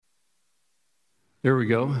There we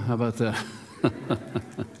go. How about that?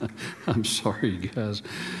 I'm sorry, you guys.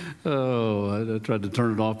 Oh, I tried to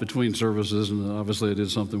turn it off between services, and obviously I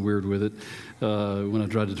did something weird with it when I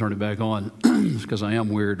tried to turn it back on, because I am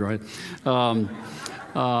weird, right?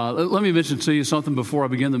 Let me mention to you something before I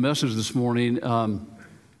begin the message this morning.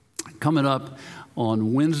 Coming up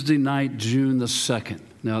on Wednesday night, June the 2nd.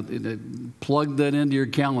 Now, plug that into your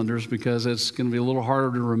calendars because it's going to be a little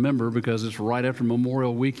harder to remember because it's right after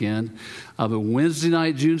Memorial Weekend. But Wednesday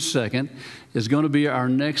night, June 2nd, is going to be our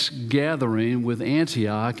next gathering with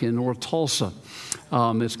Antioch in North Tulsa.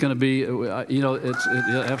 It's going to be,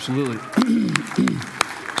 absolutely.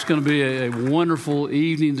 It's going to be a wonderful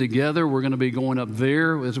evening together. We're going to be going up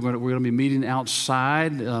there. We're going to be meeting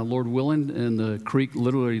outside, Lord willing, and the creek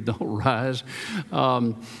literally don't rise.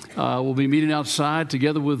 We'll be meeting outside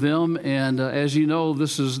together with them. And as you know,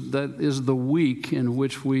 that is the week in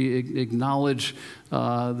which we acknowledge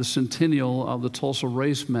the centennial of the Tulsa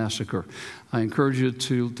Race Massacre. I encourage you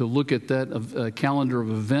to look at that calendar of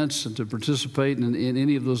events and to participate in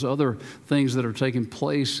any of those other things that are taking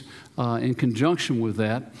place in conjunction with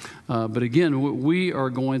that. But again, we are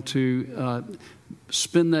going to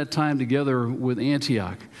spend that time together with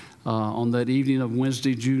Antioch. On that evening of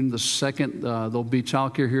Wednesday, June the 2nd, there'll be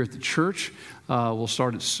childcare here at the church. We'll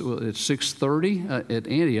start at 6:30 at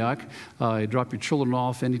Antioch. You drop your children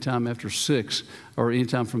off anytime after 6, or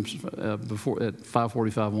anytime from before at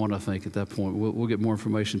 5:45, 1, I think, at that point. We'll get more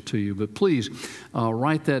information to you. But please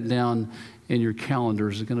write that down in your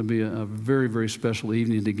calendars. It's going to be a very, very special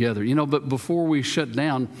evening together. But before we shut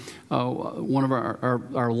down, one of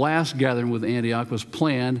our last gathering with Antioch was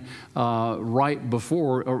planned right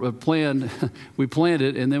before, we planned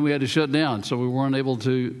it, and then we had to shut down, so we weren't able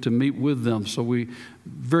to meet with them. So we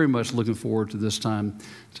very much looking forward to this time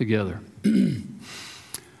together.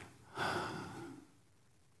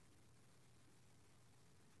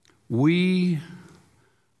 We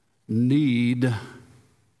need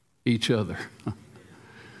each other.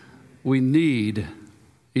 We need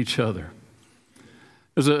each other.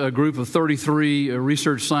 There's a group of 33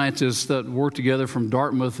 research scientists that work together from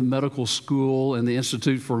Dartmouth Medical School and the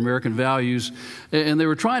Institute for American Values, and they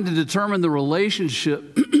were trying to determine the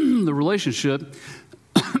relationship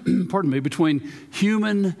between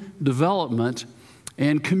human development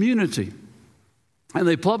and community. And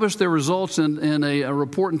they published their results in a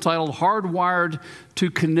report entitled Hardwired to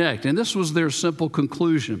Connect. And this was their simple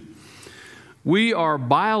conclusion. We are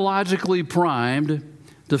biologically primed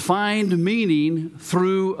to find meaning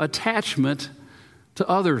through attachment to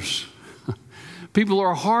others. People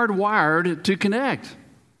are hardwired to connect.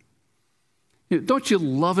 Don't you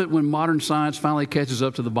love it when modern science finally catches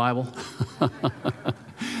up to the Bible?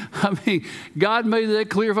 I mean, God made that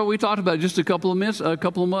clear. We talked about it just a couple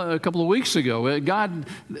of weeks ago. God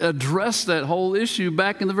addressed that whole issue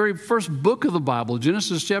back in the very first book of the Bible,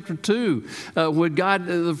 Genesis chapter 2. When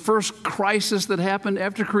the first crisis that happened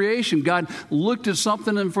after creation, God looked at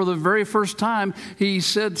something, and for the very first time, He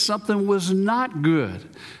said something was not good.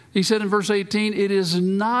 He said in verse 18, "It is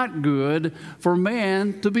not good for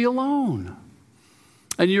man to be alone."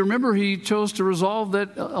 And you remember He chose to resolve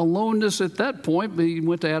that aloneness at that point. He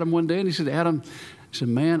went to Adam one day and He said, "Adam," He said,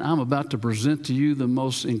 "man, I'm about to present to you the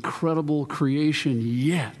most incredible creation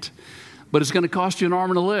yet. But it's going to cost you an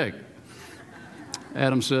arm and a leg."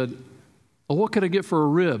 Adam said, "Well, what could I get for a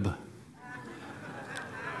rib?"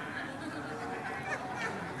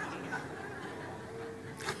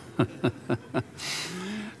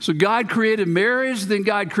 So God created marriage, then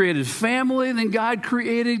God created family, then God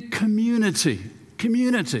created community.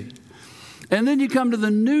 And then you come to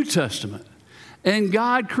the New Testament, and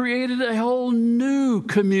God created a whole new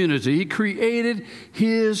community. He created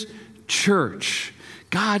His church.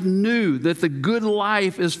 God knew that the good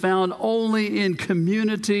life is found only in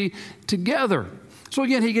community together. So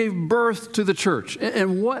again, He gave birth to the church.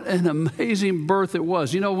 And what an amazing birth it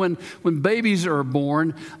was. When babies are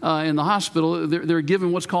born in the hospital, they're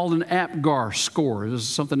given what's called an APGAR score. This is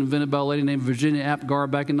something invented by a lady named Virginia APGAR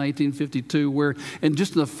back in 1952, where in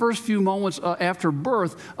just the first few moments after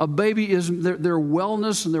birth, a baby their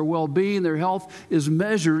wellness and their well-being, their health is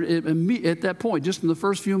measured at that point, just in the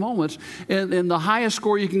first few moments. And the highest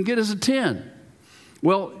score you can get is a 10.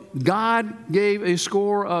 Well, God gave a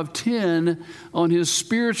score of 10 on his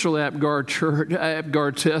spiritual Apgar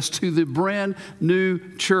test to the brand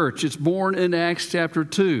new church. It's born in Acts chapter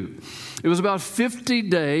 2. It was about 50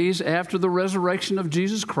 days after the resurrection of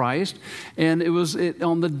Jesus Christ, and it was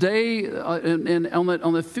on the day, and on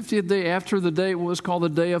the 50th day after the day, it was called the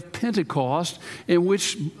day of Pentecost, in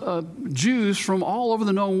which Jews from all over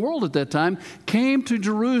the known world at that time came to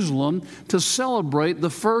Jerusalem to celebrate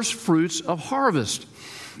the first fruits of harvest.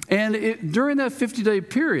 And during that 50-day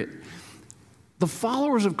period, the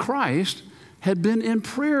followers of Christ had been in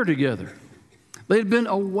prayer together. They had been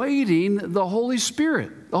awaiting the Holy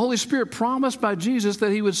Spirit. The Holy Spirit promised by Jesus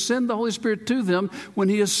that he would send the Holy Spirit to them when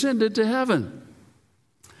he ascended to heaven.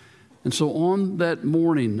 And so on that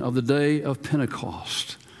morning of the day of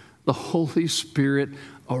Pentecost, the Holy Spirit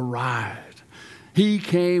arrived. He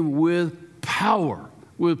came with power.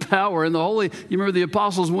 And you remember the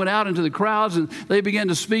apostles went out into the crowds and they began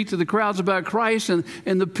to speak to the crowds about Christ, and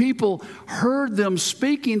the people heard them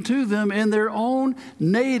speaking to them in their own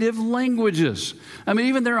native languages. I mean,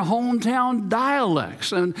 even their hometown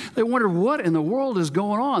dialects. And they wondered what in the world is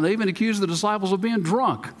going on. They even accused the disciples of being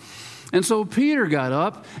drunk. And so Peter got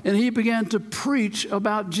up and he began to preach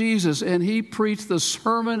about Jesus, and he preached the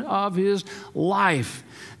sermon of his life.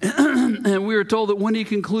 And we are told that when he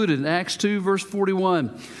concluded, in Acts 2, verse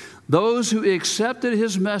 41, those who accepted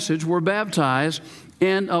his message were baptized,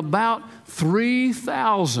 and about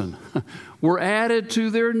 3,000 were added to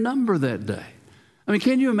their number that day. I mean,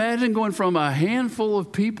 can you imagine going from a handful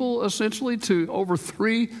of people, essentially, to over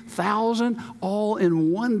 3,000 all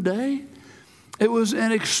in one day? It was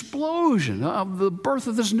an explosion of the birth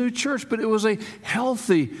of this new church, but it was a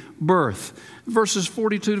healthy birth. Verses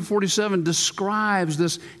 42 to 47 describes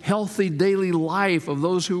this healthy daily life of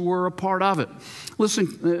those who were a part of it. Listen,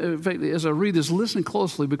 in fact, as I read this, listen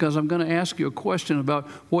closely, because I'm going to ask you a question about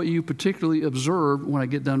what you particularly observed when I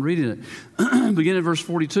get done reading it. Beginning at verse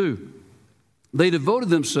 42. They devoted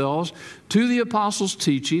themselves to the apostles'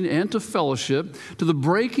 teaching and to fellowship, to the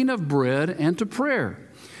breaking of bread and to prayer.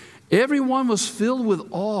 Everyone was filled with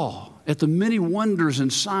awe at the many wonders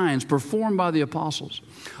and signs performed by the apostles.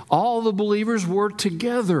 All the believers were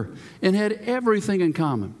together and had everything in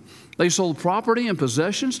common. They sold property and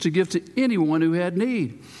possessions to give to anyone who had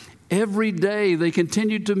need. Every day they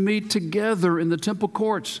continued to meet together in the temple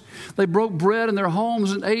courts. They broke bread in their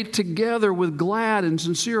homes and ate together with glad and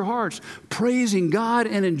sincere hearts, praising God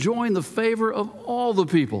and enjoying the favor of all the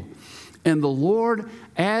people. And the Lord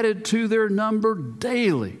added to their number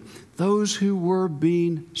daily those who were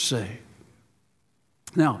being saved.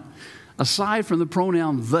 Now, aside from the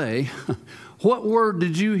pronoun they, what word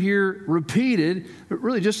did you hear repeated,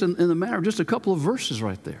 really just in the matter of just a couple of verses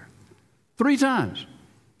right there? 3 times.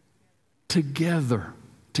 Together.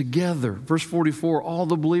 Together. Verse 44, all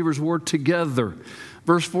the believers were together.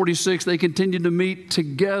 Verse 46, they continued to meet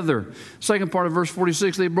together. Second part of verse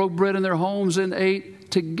 46, they broke bread in their homes and ate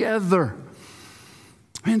together.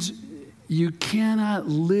 Friends, you cannot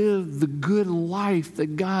live the good life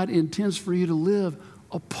that God intends for you to live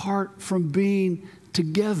apart from being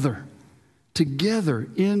together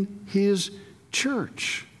in His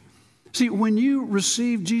church. See, when you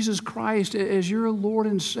receive Jesus Christ as your Lord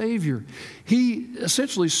and Savior, He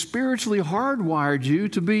essentially spiritually hardwired you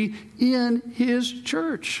to be in His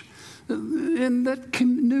church, in that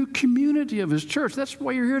new community of His church. That's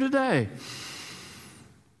why you're here today.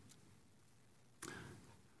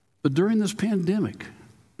 But during this pandemic,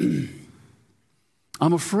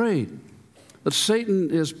 I'm afraid that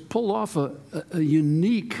Satan has pulled off a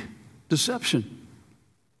unique deception.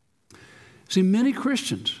 See, many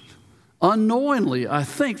Christians, unknowingly, I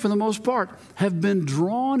think for the most part, have been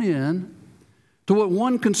drawn in to what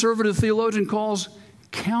one conservative theologian calls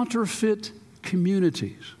counterfeit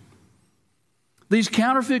communities. These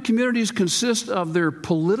counterfeit communities consist of their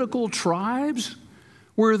political tribes,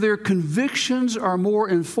 where their convictions are more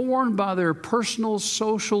informed by their personal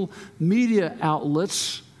social media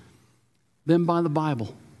outlets than by the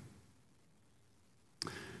Bible.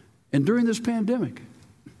 And during this pandemic,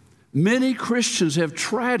 many Christians have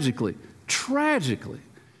tragically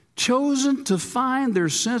chosen to find their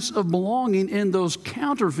sense of belonging in those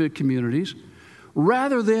counterfeit communities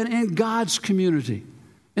rather than in God's community,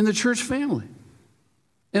 in the church family.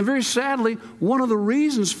 And very sadly, one of the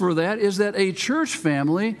reasons for that is that a church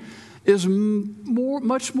family is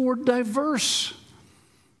much more diverse.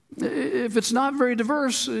 If it's not very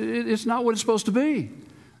diverse, it's not what it's supposed to be.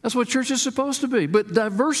 That's what church is supposed to be. But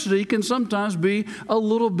diversity can sometimes be a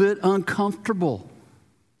little bit uncomfortable.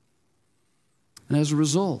 And as a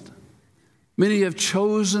result, Many have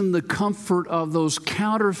chosen the comfort of those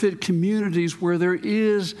counterfeit communities where there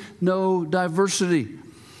is no diversity.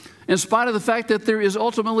 In spite of the fact that there is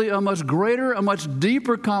ultimately a much greater, a much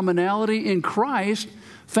deeper commonality in Christ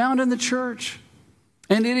found in the church.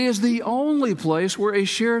 And it is the only place where a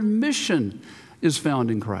shared mission is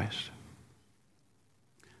found in Christ.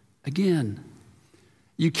 Again,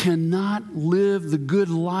 you cannot live the good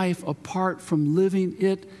life apart from living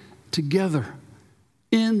it together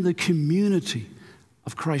in the community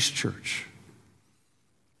of Christ's church.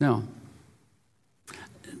 Now,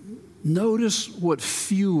 notice what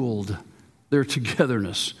fueled their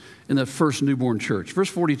togetherness in that first newborn church. Verse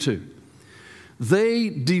 42. They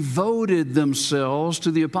devoted themselves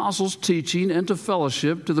to the apostles' teaching and to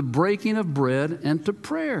fellowship, to the breaking of bread and to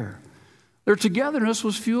prayer. Their togetherness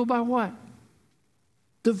was fueled by what?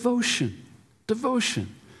 Devotion.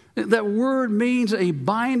 Devotion. That word means a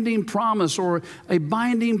binding promise or a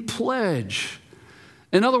binding pledge.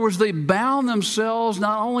 In other words, they bound themselves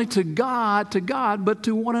not only to God, but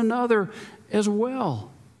to one another as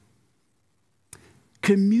well.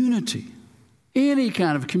 Community, any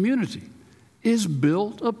kind of community, is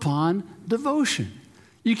built upon devotion.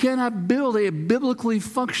 You cannot build a biblically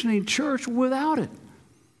functioning church without it.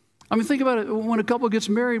 I mean, think about it. When a couple gets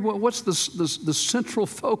married, what's the central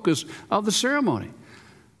focus of the ceremony?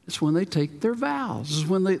 It's when they take their vows. It's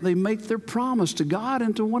when they make their promise to God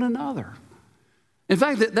and to one another. In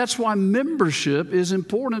fact, that's why membership is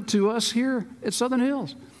important to us here at Southern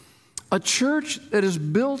Hills. A church that is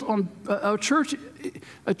built on a church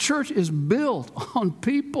is built on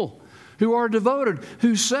people who are devoted,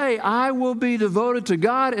 who say, I will be devoted to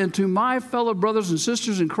God and to my fellow brothers and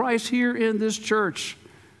sisters in Christ here in this church.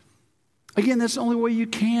 Again, that's the only way you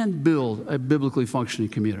can build a biblically functioning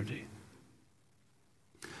community.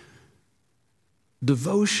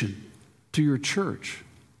 Devotion to your church,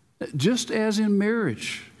 just as in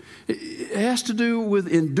marriage, it has to do with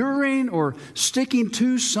enduring or sticking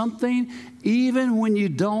to something even when you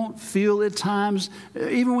don't feel at times,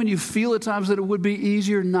 even when you feel at times that it would be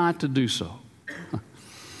easier not to do so.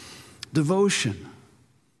 Devotion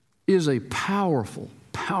is a powerful,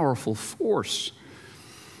 powerful force.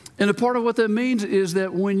 And a part of what that means is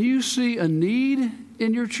that when you see a need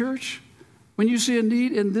in your church, when you see a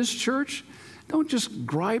need in this church, don't just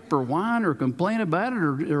gripe or whine or complain about it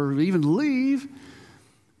or even leave,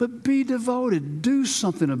 but be devoted. Do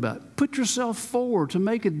something about it. Put yourself forward to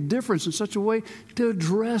make a difference in such a way to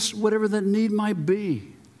address whatever that need might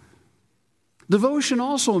be. Devotion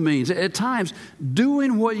also means, at times,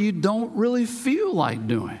 doing what you don't really feel like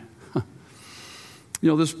doing.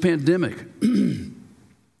 This pandemic,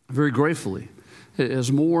 very gratefully,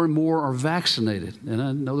 as more and more are vaccinated, and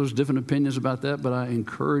I know there's different opinions about that, but I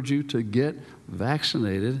encourage you to get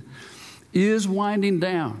vaccinated, is winding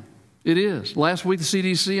down. It is. Last week, the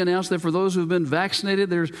CDC announced that for those who have been vaccinated,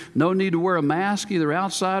 there's no need to wear a mask either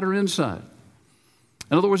outside or inside.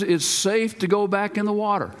 In other words, it's safe to go back in the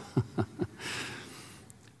water.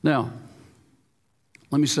 Now,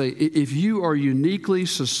 let me say, if you are uniquely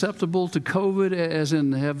susceptible to COVID, as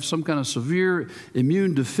in have some kind of severe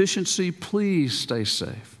immune deficiency, please stay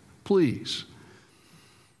safe. Please.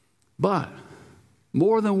 But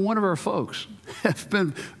more than one of our folks have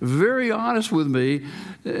been very honest with me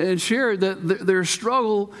and shared that their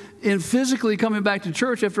struggle in physically coming back to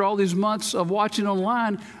church after all these months of watching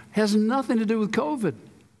online has nothing to do with COVID.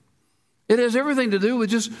 It has everything to do with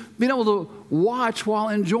just being able to watch while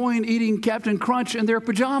enjoying eating Captain Crunch in their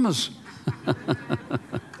pajamas.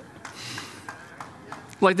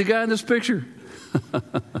 Like the guy in this picture.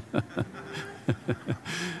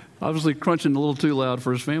 Obviously crunching a little too loud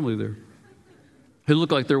for his family there. It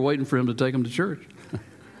looked like they're waiting for him to take him to church.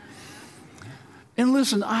 And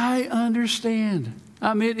listen, I understand.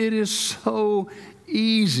 I mean, it is so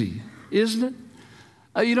easy, isn't it?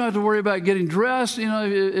 You don't have to worry about getting dressed.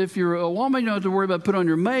 If you're a woman, you don't have to worry about putting on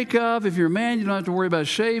your makeup. If you're a man, you don't have to worry about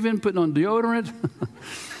shaving, putting on deodorant.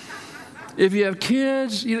 If you have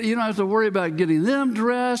kids, you don't have to worry about getting them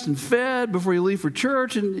dressed and fed before you leave for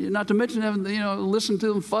church, and not to mention having listen to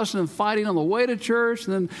them fussing and fighting on the way to church,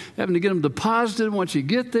 and then having to get them deposited once you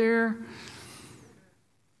get there.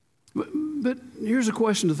 But here's a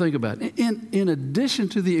question to think about. In addition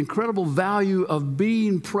to the incredible value of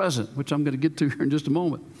being present, which I'm going to get to here in just a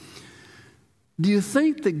moment, do you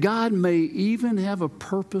think that God may even have a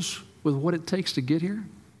purpose with what it takes to get here?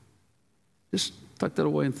 Just tuck that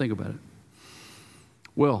away and think about it.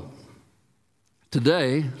 Well,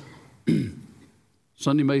 today,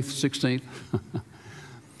 Sunday, May 16th,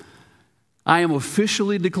 I am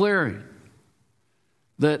officially declaring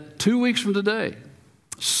that 2 weeks from today,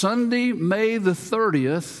 Sunday, May the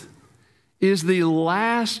 30th, is the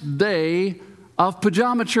last day of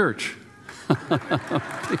pajama church.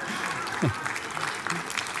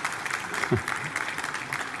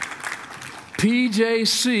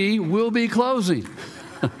 PJC will be closing.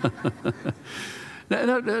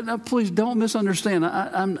 Now, please don't misunderstand.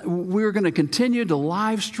 We're going to continue to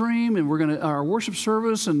live stream, and our worship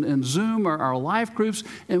service and Zoom, our life groups,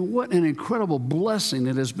 and what an incredible blessing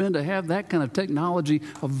it has been to have that kind of technology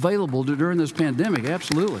available during this pandemic.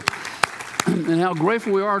 Absolutely. And how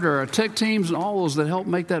grateful we are to our tech teams and all those that help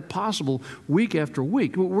make that possible week after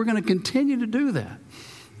week. We're going to continue to do that.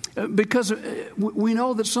 Because we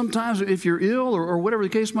know that sometimes if you're ill or whatever the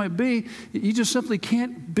case might be, you just simply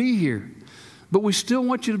can't be here. But we still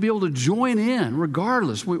want you to be able to join in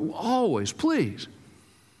regardless. Always, please.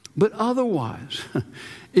 But otherwise,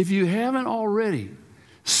 if you haven't already,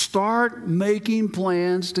 start making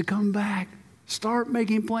plans to come back. Start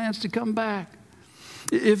making plans to come back.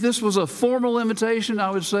 If this was a formal invitation,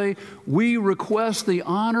 I would say, we request the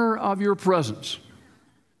honor of your presence.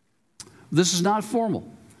 This is not formal.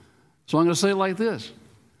 So I'm going to say it like this.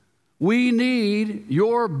 We need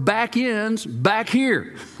your back ends back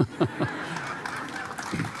here.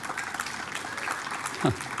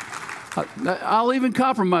 I'll even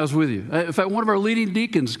compromise with you. In fact, one of our leading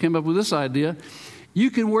deacons came up with this idea.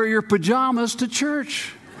 You can wear your pajamas to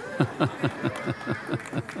church.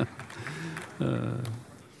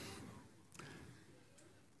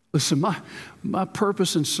 Listen, my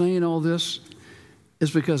purpose in saying all this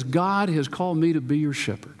is because God has called me to be your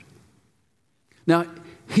shepherd. Now,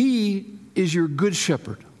 He is your good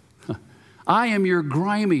shepherd. I am your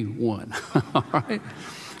grimy one, all right?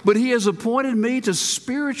 But He has appointed me to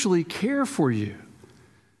spiritually care for you,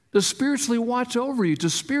 to spiritually watch over you, to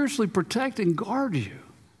spiritually protect and guard you.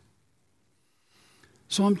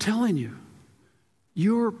 So I'm telling you,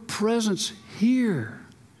 your presence here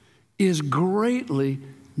is greatly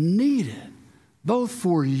needed, both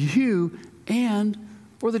for you and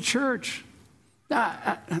for the church.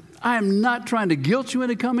 Now, I am not trying to guilt you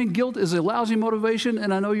into coming. Guilt is a lousy motivation,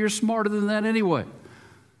 and I know you're smarter than that anyway.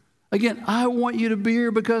 Again, I want you to be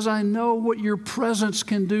here because I know what your presence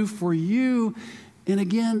can do for you and,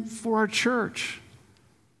 again, for our church.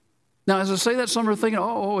 Now, as I say that, some are thinking,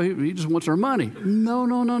 he just wants our money. No.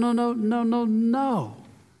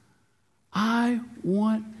 I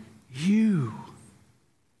want you.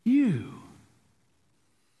 You.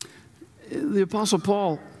 The Apostle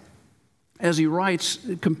Paul, as he writes,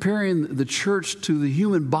 comparing the church to the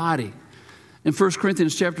human body, in 1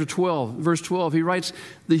 Corinthians chapter 12, verse 12, he writes,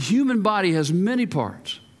 the human body has many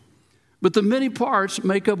parts, but the many parts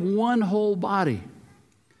make up one whole body.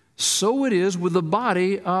 So it is with the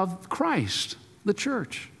body of Christ, the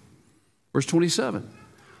church. Verse 27,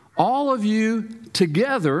 all of you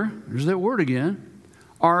together, there's that word again,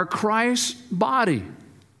 are Christ's body,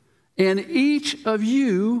 and each of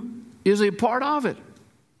you is a part of it.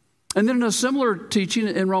 And then in a similar teaching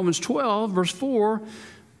in Romans 12, verse 4,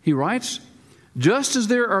 he writes, just as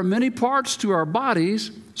there are many parts to our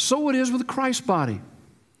bodies, so it is with Christ's body.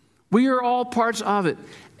 We are all parts of it,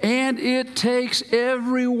 and it takes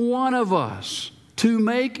every one of us to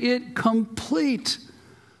make it complete.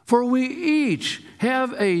 For we each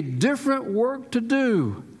have a different work to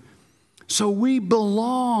do. So we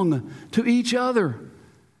belong to each other,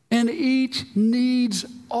 and each needs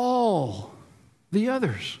all the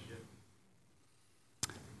others.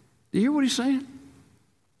 Do you hear what he's saying?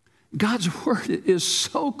 God's word is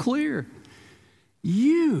so clear.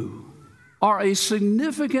 You are a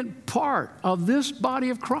significant part of this body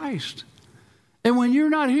of Christ. And when you're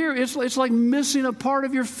not here, it's like missing a part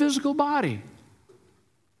of your physical body.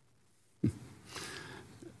 I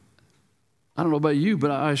don't know about you, but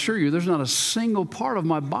I assure you there's not a single part of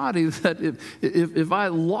my body that if I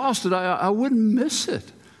lost it, I wouldn't miss it.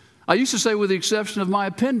 I used to say with the exception of my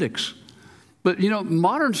appendix. But,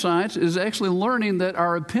 modern science is actually learning that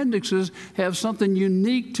our appendixes have something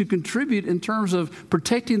unique to contribute in terms of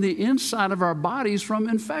protecting the inside of our bodies from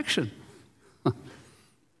infection.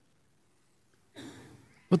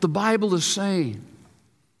 What the Bible is saying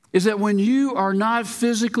is that when you are not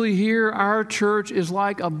physically here, our church is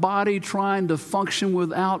like a body trying to function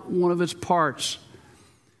without one of its parts.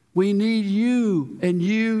 We need you, and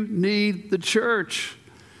you need the church.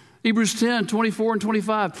 Hebrews 10, 24 and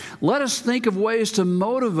 25. Let us think of ways to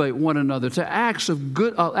motivate one another to acts of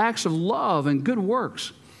love and good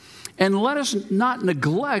works. And let us not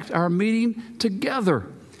neglect our meeting together,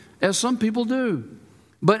 as some people do,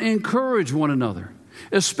 but encourage one another,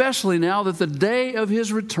 especially now that the day of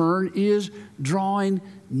His return is drawing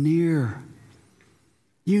near.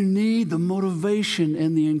 You need the motivation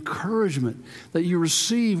and the encouragement that you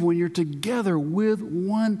receive when you're together with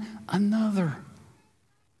one another.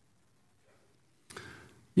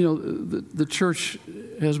 You know, the church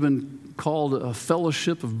has been called a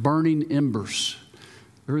fellowship of burning embers.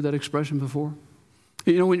 You heard that expression before?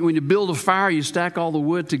 You know, when you build a fire, you stack all the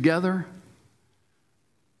wood together.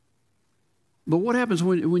 But what happens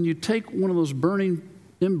when you take one of those burning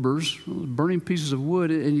embers, those burning pieces of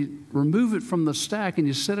wood, and you remove it from the stack and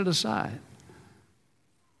you set it aside? It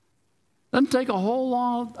doesn't take a whole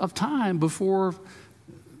lot of time before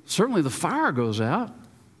certainly the fire goes out.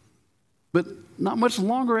 But not much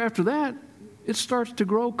longer after that, it starts to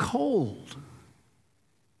grow cold.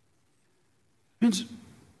 Means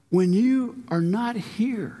when you are not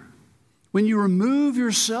here, when you remove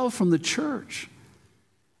yourself from the church,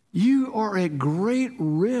 you are at great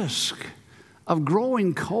risk of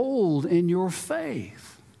growing cold in your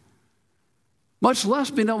faith, much less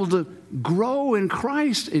being able to grow in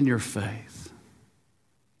Christ in your faith.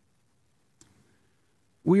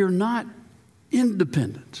 We are not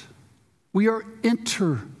independent. We are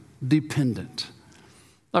interdependent.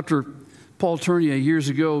 Dr. Paul Tournier years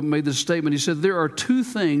ago made this statement. He said, there are two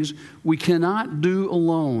things we cannot do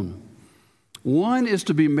alone. One is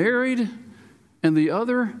to be married, and the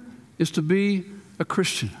other is to be a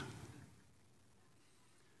Christian.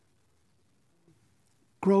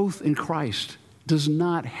 Growth in Christ does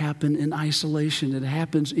not happen in isolation. It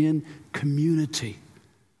happens in community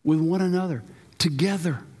with one another,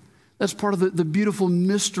 together. That's part of the beautiful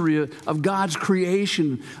mystery of God's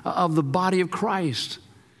creation of the body of Christ.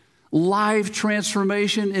 Life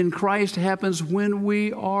transformation in Christ happens when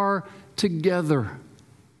we are together.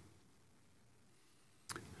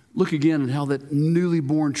 Look again at how that newly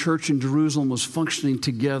born church in Jerusalem was functioning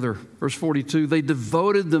together. Verse 42, they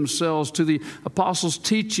devoted themselves to the apostles'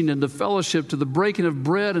 teaching and to fellowship, to the breaking of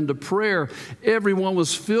bread and to prayer. Everyone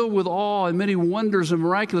was filled with awe, and many wonders and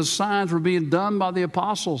miraculous signs were being done by the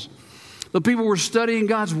apostles. The people were studying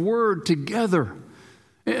God's word together.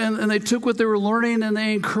 And they took what they were learning and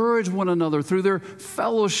they encouraged one another through their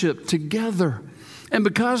fellowship together. And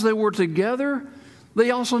because they were together,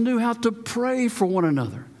 they also knew how to pray for one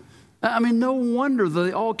another. I mean, no wonder that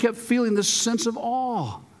they all kept feeling this sense of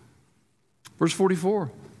awe. Verse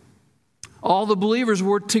 44, all the believers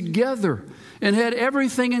were together and had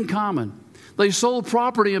everything in common. They sold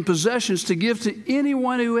property and possessions to give to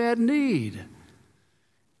anyone who had need.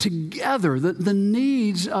 Together, the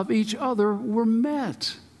needs of each other were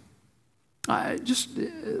met. Just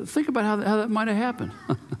think about how that might have happened.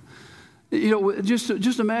 You know,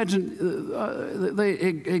 just imagine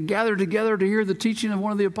they gathered together to hear the teaching of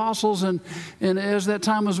one of the apostles, and as that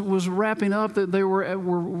time was wrapping up, that they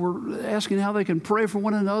were asking how they can pray for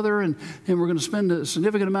one another, and we're going to spend a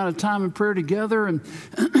significant amount of time in prayer together. And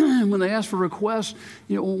when they asked for requests,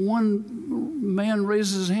 you know, one man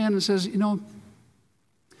raises his hand and says, you know,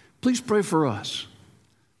 please pray for us.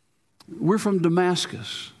 We're from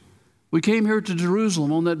Damascus. We came here to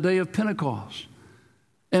Jerusalem on that day of Pentecost.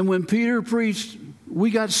 And when Peter preached,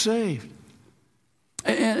 we got saved.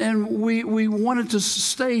 And we wanted to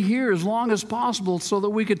stay here as long as possible so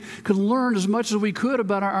that we could learn as much as we could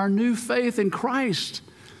about our new faith in Christ.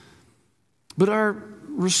 But our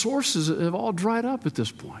resources have all dried up at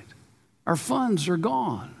this point. Our funds are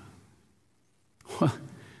gone. Well,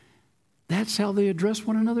 that's how they addressed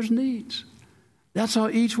one another's needs. That's how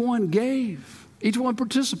each one gave. Each one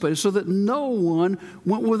participated so that no one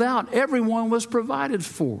went without. Everyone was provided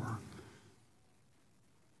for.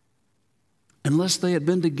 Unless they had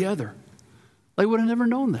been together, they would have never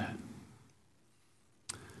known that.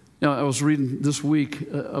 You know, I was reading this week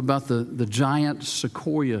about the giant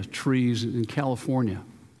sequoia trees in California.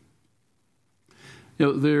 You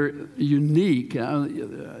know, they're unique.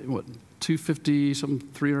 250, some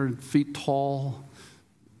 300 feet tall,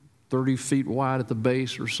 30 feet wide at the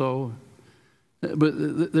base or so.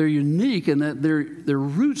 But they're unique in that their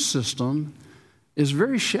root system is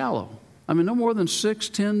very shallow. I mean, no more than 6,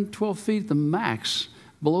 10, 12 feet at the max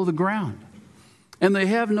below the ground. And they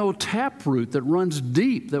have no taproot that runs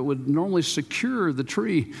deep that would normally secure the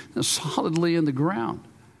tree solidly in the ground.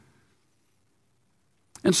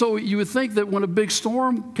 And so you would think that when a big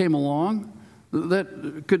storm came along,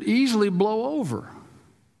 that could easily blow over.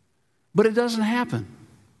 But it doesn't happen.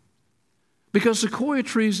 Because sequoia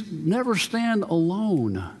trees never stand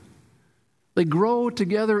alone. They grow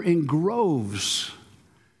together in groves.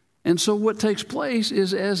 And so what takes place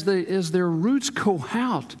is as their roots go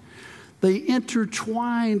out, they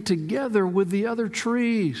intertwine together with the other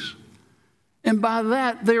trees. And by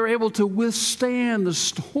that, they are able to withstand the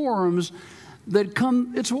storms that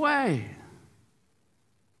come its way.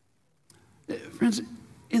 Friends,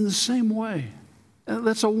 in the same way,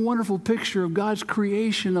 that's a wonderful picture of God's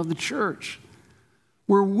creation of the church,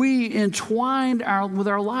 where we entwined with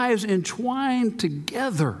our lives entwined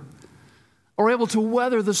together, are able to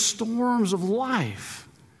weather the storms of life,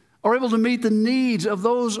 are able to meet the needs of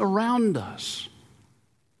those around us.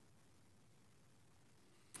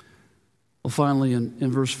 Well, finally,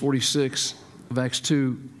 in verse 46 of Acts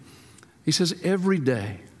 2, he says, every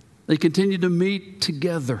day they continued to meet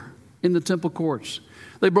together in the temple courts.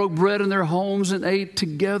 They broke bread in their homes and ate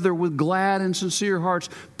together with glad and sincere hearts,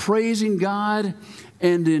 praising God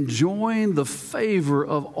and enjoying the favor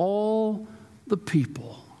of all the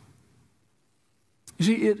people. You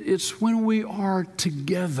see, it's when we are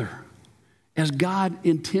together, as God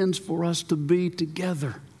intends for us to be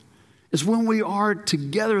together. It's when we are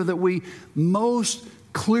together that we most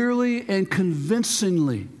clearly and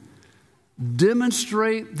convincingly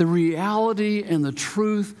demonstrate the reality and the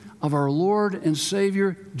truth of our Lord and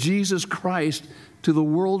Savior, Jesus Christ, to the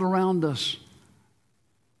world around us.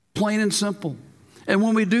 Plain and simple. And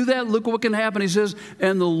when we do that, look what can happen. He says,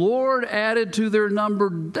 and the Lord added to their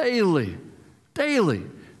number daily,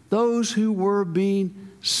 those who were being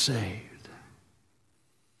saved.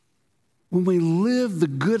 When we live the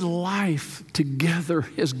good life together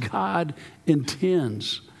as God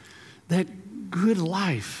intends, that good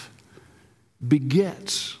life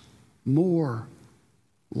begets more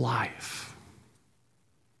life.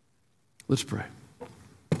 Let's pray.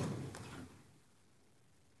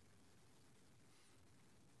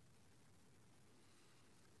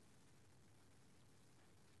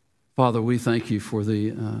 Father, we thank you for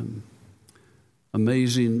the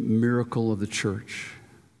amazing miracle of the church,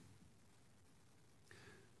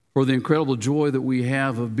 for the incredible joy that we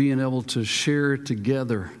have of being able to share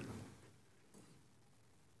together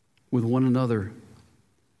with one another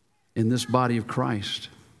in this body of Christ.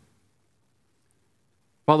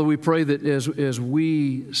 Father, we pray that as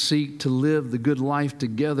we seek to live the good life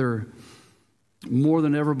together more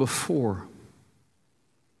than ever before,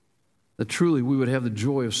 that truly we would have the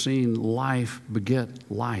joy of seeing life beget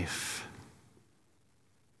life.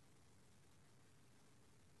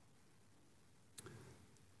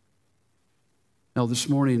 Now, this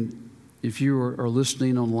morning, if you are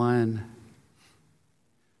listening online,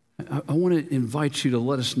 I want to invite you to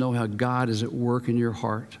let us know how God is at work in your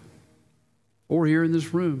heart or here in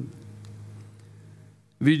this room.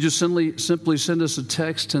 If you just simply send us a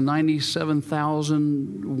text to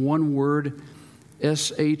 97,000, one word,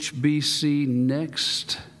 SHBC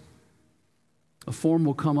next, a form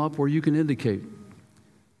will come up where you can indicate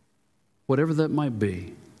whatever that might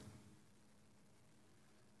be.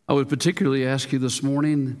 I would particularly ask you this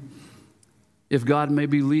morning if God may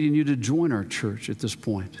be leading you to join our church at this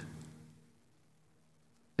point.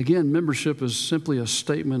 Again, membership is simply a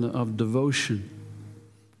statement of devotion.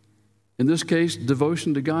 In this case,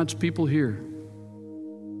 devotion to God's people here.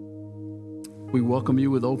 We welcome you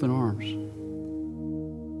with open arms.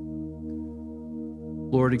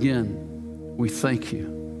 Lord, again, we thank you.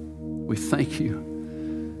 We thank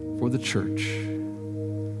you for the church.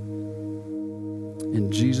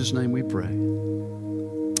 In Jesus' name we pray.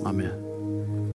 Amen.